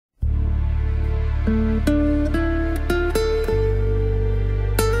I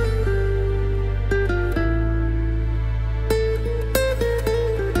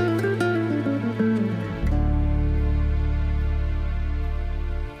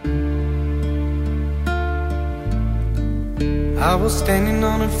was standing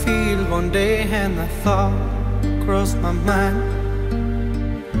on a field one day and a thought crossed my mind.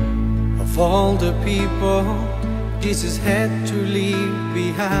 Of all the people Jesus had to leave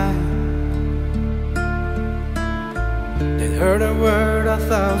behind, they heard a word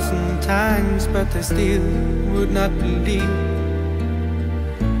 1,000 times, but they still would not believe.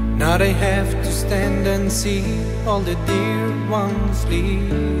 Now they have to stand and see all the dear ones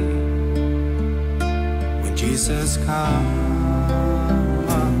leave. When Jesus comes,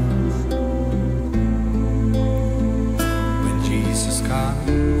 when Jesus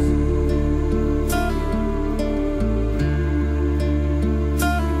comes,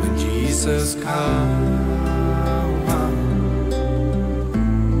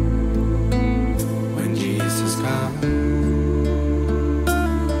 when Jesus comes,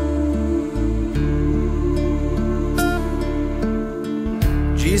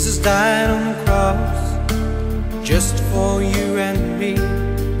 Jesus died on the cross just for you and me.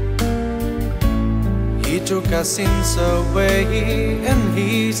 He took our sins away and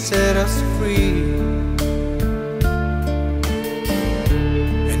He set us free.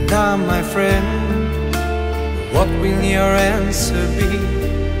 And now, my friend, what will your answer be?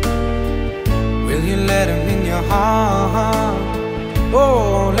 Will you let Him in your heart?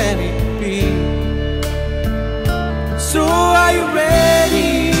 Oh, let it be. So are you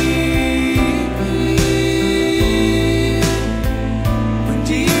ready?